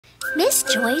Miss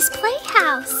Joy's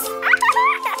Playhouse.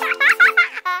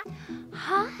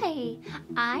 Hi,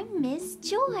 I'm Miss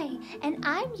Joy, and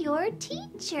I'm your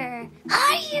teacher.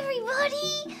 Hi,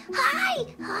 everybody.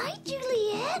 Hi,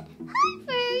 Juliet. Hi,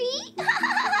 Furry.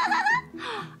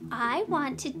 I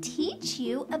want to teach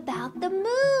you about the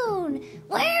moon.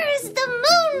 Where is the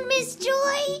moon, Miss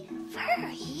Joy?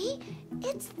 Furry,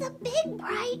 it's the big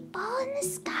bright ball in the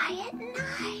sky at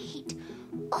night.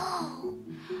 Oh,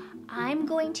 I'm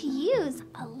going to use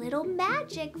a little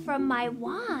magic from my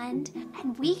wand,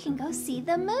 and we can go see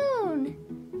the moon.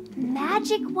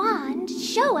 Magic wand,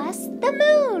 show us the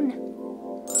moon.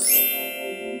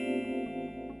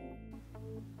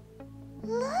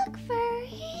 Look,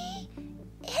 Furry,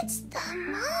 it's the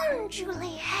moon,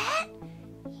 Juliet.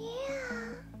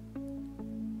 Yeah.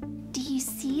 Do you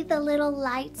see the little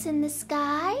lights in the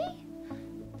sky?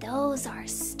 Those are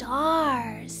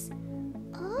stars.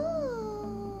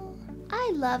 Oh,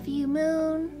 I love you,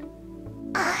 moon.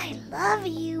 I love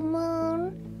you,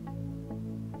 moon.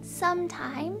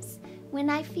 Sometimes, when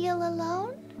I feel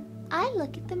alone, I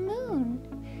look at the moon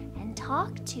and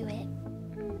talk to it.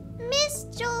 Miss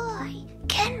Joy,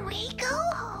 can we go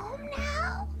home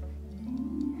now?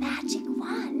 Magic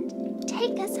wand,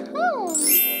 take us home.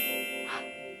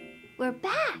 We're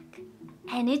back,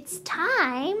 and it's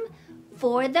time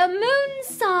for the moon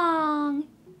song.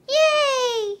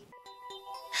 Yay!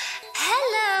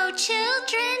 Hello,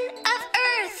 children of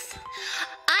Earth.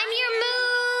 I'm your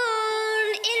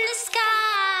moon in the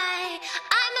sky.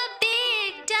 I'm a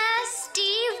big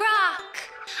dusty rock.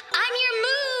 I'm your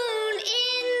moon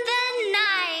in the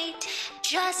night.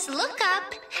 Just look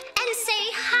up and say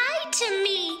hi to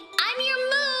me. I'm your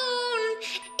moon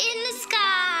in the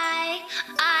sky.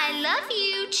 I love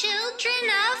you, children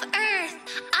of Earth.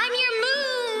 I'm your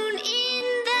moon in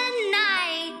the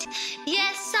night.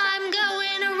 Yes, I'm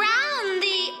going around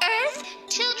the earth.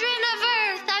 Children of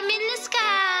Earth, I'm in the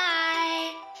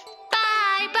sky.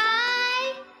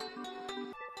 Bye-bye.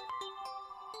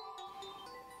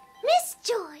 Miss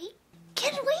Joy,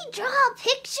 can we draw a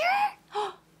picture?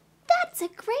 That's a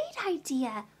great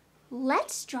idea.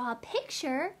 Let's draw a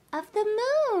picture of the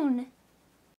moon.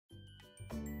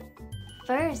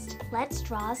 First, let's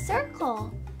draw a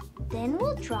circle. Then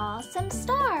we'll draw some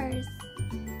stars.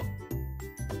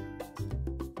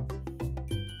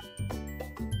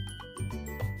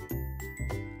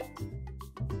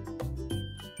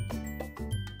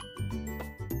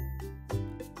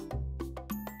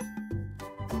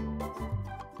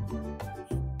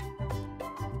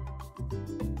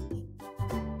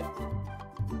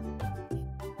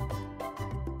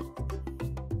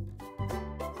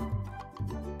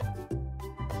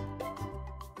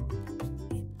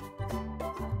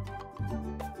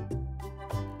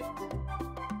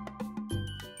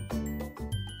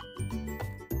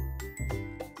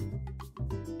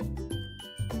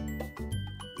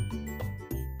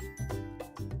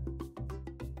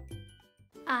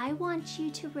 I want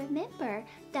you to remember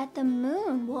that the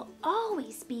moon will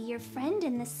always be your friend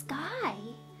in the sky.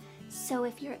 So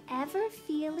if you're ever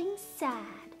feeling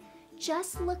sad,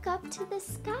 just look up to the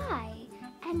sky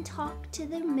and talk to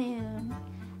the moon.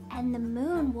 And the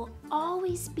moon will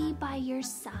always be by your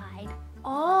side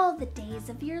all the days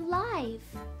of your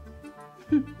life.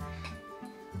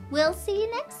 We'll see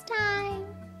you next time.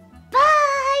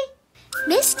 Bye!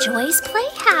 Miss Joy's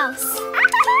Playhouse.